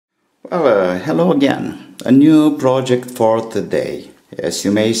Well, hello again. A new project for today. As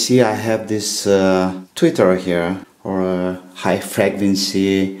you may see, I have this tweeter here, or a high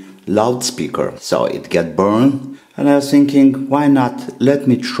frequency loudspeaker. So it got burned, and I was thinking, why not let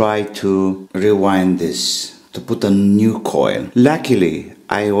me try to rewind this, to put a new coil. Luckily,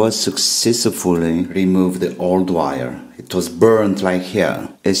 I was successfully removed the old wire. It was burned like here.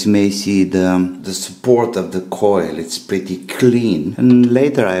 As you may see, the support of the coil, it's pretty clean. And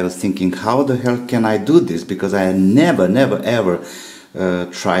later I was thinking, how the hell can I do this? Because I never ever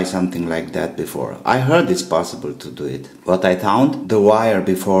tried something like that before. I heard it's possible to do it. What I found, the wire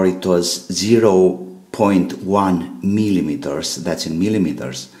before it was 0.1 millimeters, that's in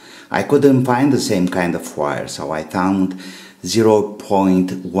millimeters. I couldn't find the same kind of wire, so I found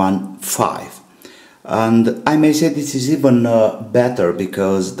 0.15. And I may say this is even better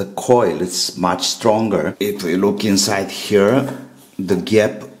because the coil is much stronger. If we look inside here, the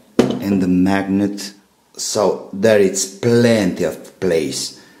gap in the magnet, so there is plenty of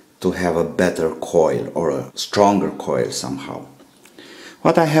place to have a better coil or a stronger coil somehow.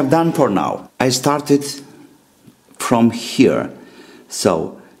 What I have done for now, I started from here,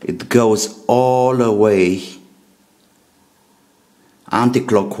 so it goes all the way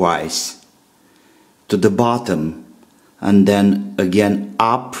anti-clockwise to the bottom and then again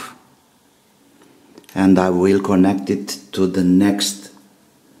up, and I will connect it to the next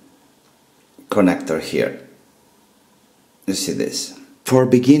connector here. You see this. For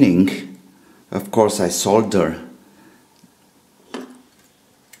beginning, of course, I solder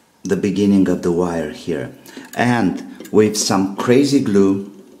the beginning of the wire here, and with some crazy glue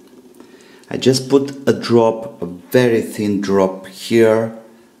I just put a drop, a very thin drop here,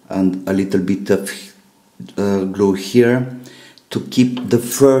 and a little bit of glue here to keep the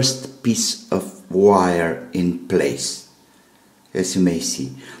first piece of wire in place, as you may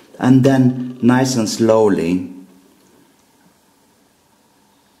see. And then nice and slowly,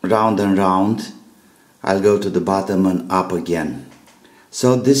 round and round, I'll go to the bottom and up again.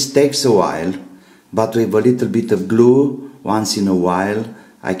 So this takes a while, but with a little bit of glue, once in a while,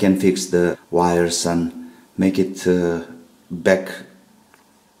 I can fix the wires and make it back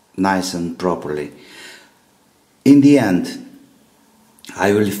nice and properly. In the end,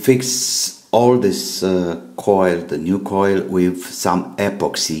 I will fix all this coil, the new coil, with some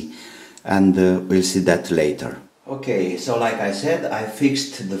epoxy, and we'll see that later. Okay, so like I said, I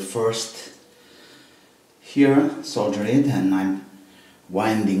fixed the first here, solder it, and I'm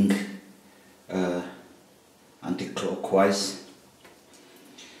winding anti-clockwise.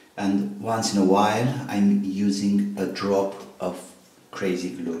 And once in a while I'm using a drop of crazy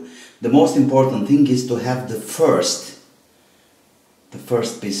glue. The most important thing is to have the first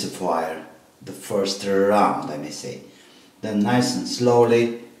piece of wire, the first round, I may say. Then nice and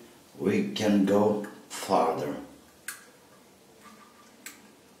slowly we can go farther.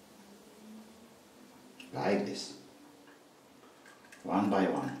 Like this. One by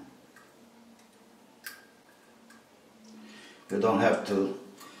one. You don't have to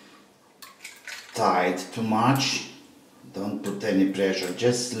tie it too much. Don't put any pressure.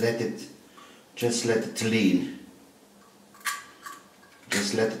 Just let it lean.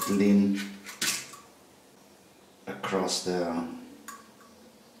 Just let it lean across the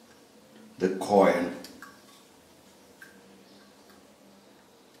coil.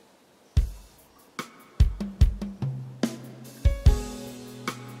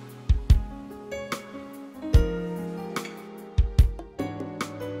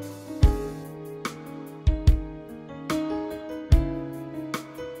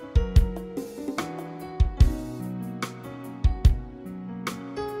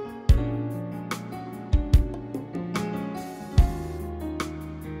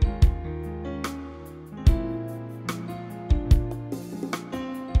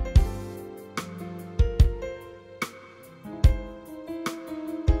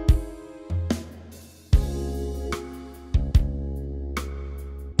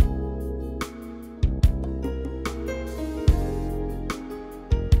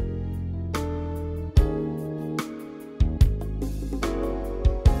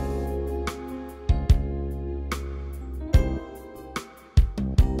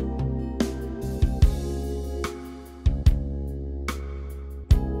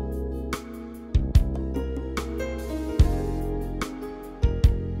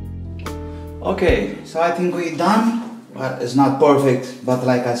 Okay, so I think we're done. But it's not perfect, but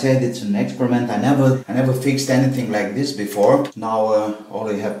like I said, it's an experiment. I never fixed anything like this before. Now all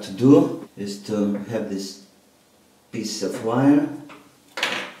we have to do is to have this piece of wire.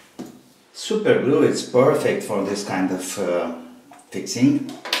 Super glue, it's perfect for this kind of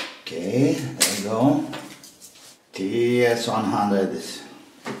fixing. Okay, there we go. TS100 is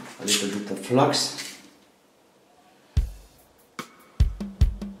a little bit of flux.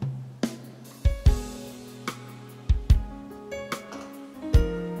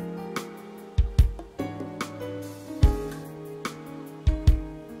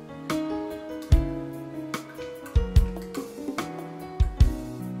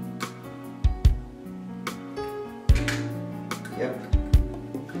 Yep.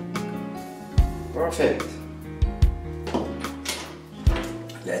 Perfect.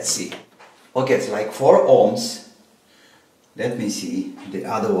 Let's see. Okay, it's like 4 ohms. Let me see the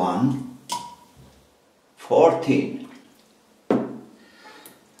other one. 14.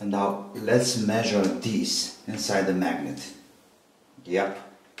 And now let's measure this inside the magnet. Yep.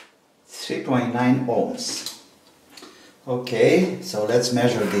 3.9 ohms. Okay, so let's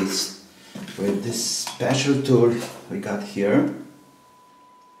measure this with this special tool we got here.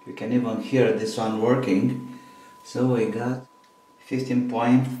 You can even hear this one working. So we got 15.2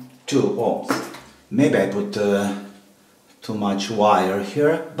 ohms. Maybe I put too much wire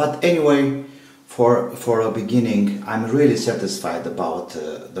here, but anyway, for a beginning, I'm really satisfied about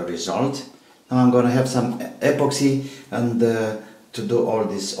the result. Now I'm gonna have some epoxy and to do all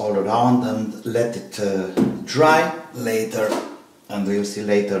this all around and let it dry later, and we'll see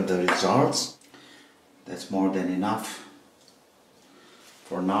later the results. That's more than enough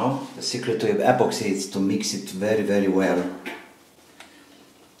for now. The secret to epoxy is to mix it very well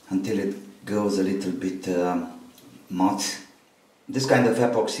until it goes a little bit matte. This kind of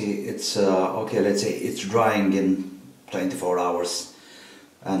epoxy, it's okay, let's say it's drying in 24 hours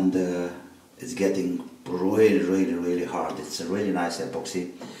and it's getting really hard. It's a really nice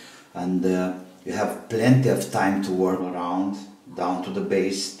epoxy, and you have plenty of time to work around, down to the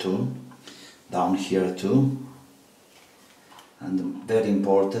base too, down here too, and very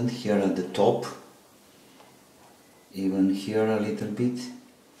important here at the top, even here a little bit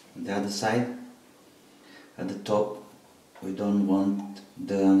on the other side. At the top we don't want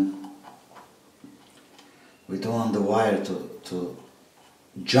the wire to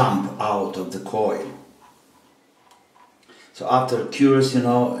jump out of the coil. So after it cures, you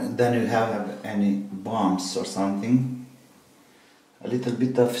know, then you have any bumps or something, a little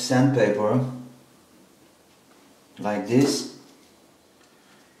bit of sandpaper like this,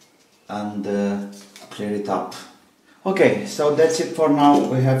 and clear it up. Okay, so that's it for now.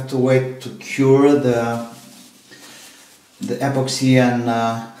 We have to wait to cure the epoxy, and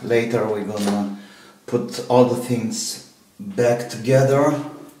later we're gonna put all the things back together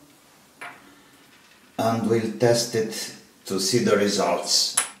and we'll test it to see the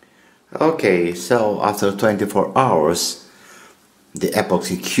results. Okay, so after 24 hours the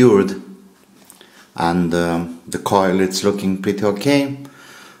epoxy cured and the coil, it's looking pretty okay.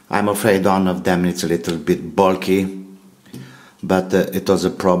 I'm afraid one of them is a little bit bulky, but it was a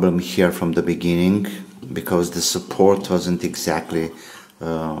problem here from the beginning because the support wasn't exactly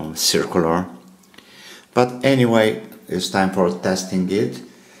circular. But anyway, it's time for testing it.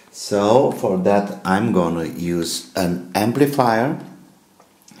 So for that I'm gonna use an amplifier,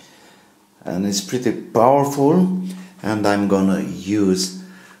 and it's pretty powerful, and I'm gonna use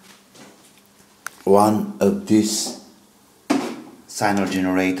one of this signal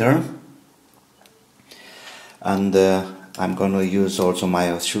generator, and I'm gonna use also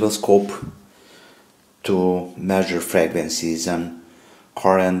my oscilloscope to measure frequencies and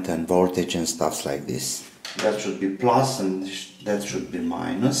current and voltage and stuff like this. That should be plus and that should be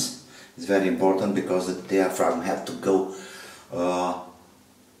minus. It's very important because the diaphragm have to go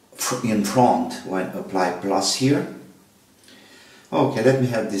in front when apply plus here. Okay, let me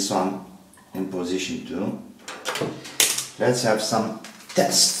have this one in position too. Let's have some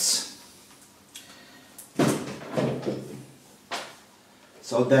tests.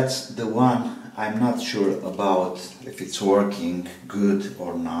 So that's the one. I'm not sure about if it's working good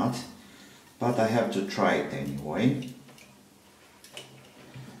or not, but I have to try it anyway.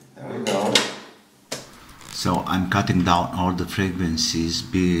 There we go. So I'm cutting down all the frequencies.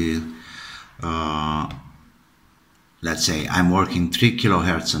 Let's say I'm working 3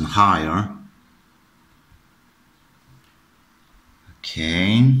 kilohertz and higher.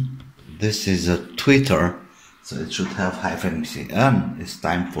 Okay, this is a tweeter, so it should have high frequency, and it's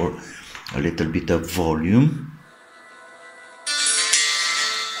time for a little bit of volume.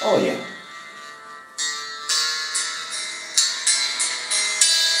 Oh yeah.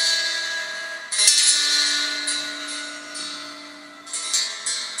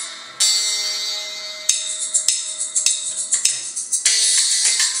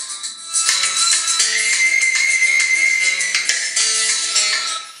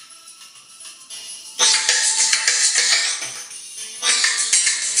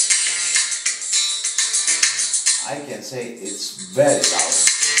 can say it's very loud.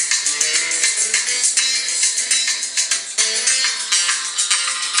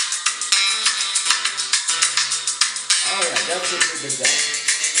 Alright, that's it with the deck.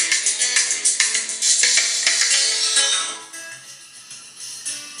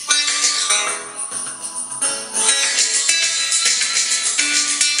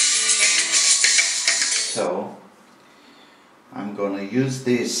 So I'm gonna use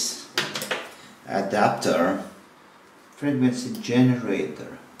this adapter frequency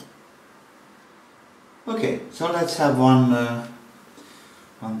generator. Okay, so let's have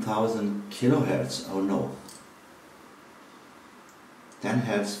 1000 kilohertz. Oh no, 10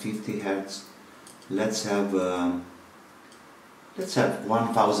 hertz, 50 hertz. Let's have 1000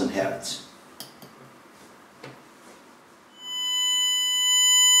 hertz.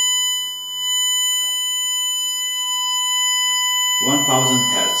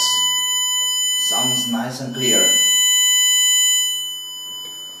 Hertz. Sounds nice and clear.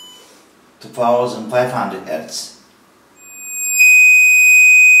 2500 hertz.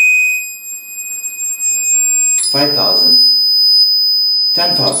 5000.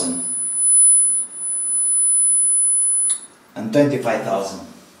 10,000. And 25,000.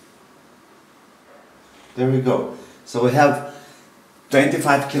 There we go. So we have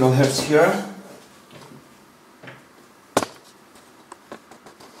 25 kilohertz here.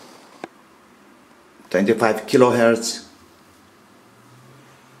 25 kilohertz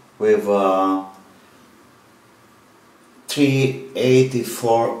with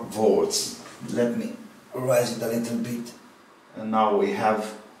 384 volts. Let me raise it a little bit. And now we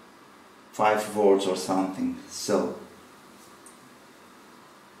have 5 volts or something. So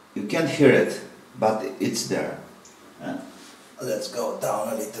you can't hear it, but it's there. Let's go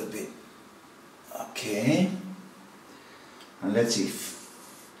down a little bit. Okay. And let's see.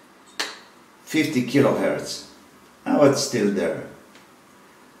 50 kilohertz. Now it's still there.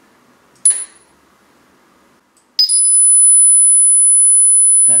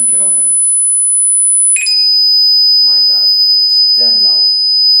 $10 kilohertz. Oh my God, it's damn loud.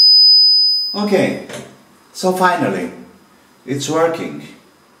 Okay, so finally, it's working.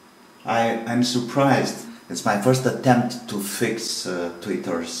 I'm surprised. It's my first attempt to fix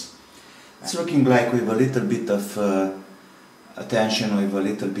tweeters. It's looking like with a little bit of attention, with a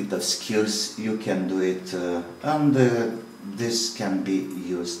little bit of skills, you can do it, and this can be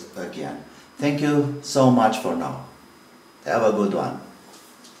used again. Thank you so much for now. Have a good one.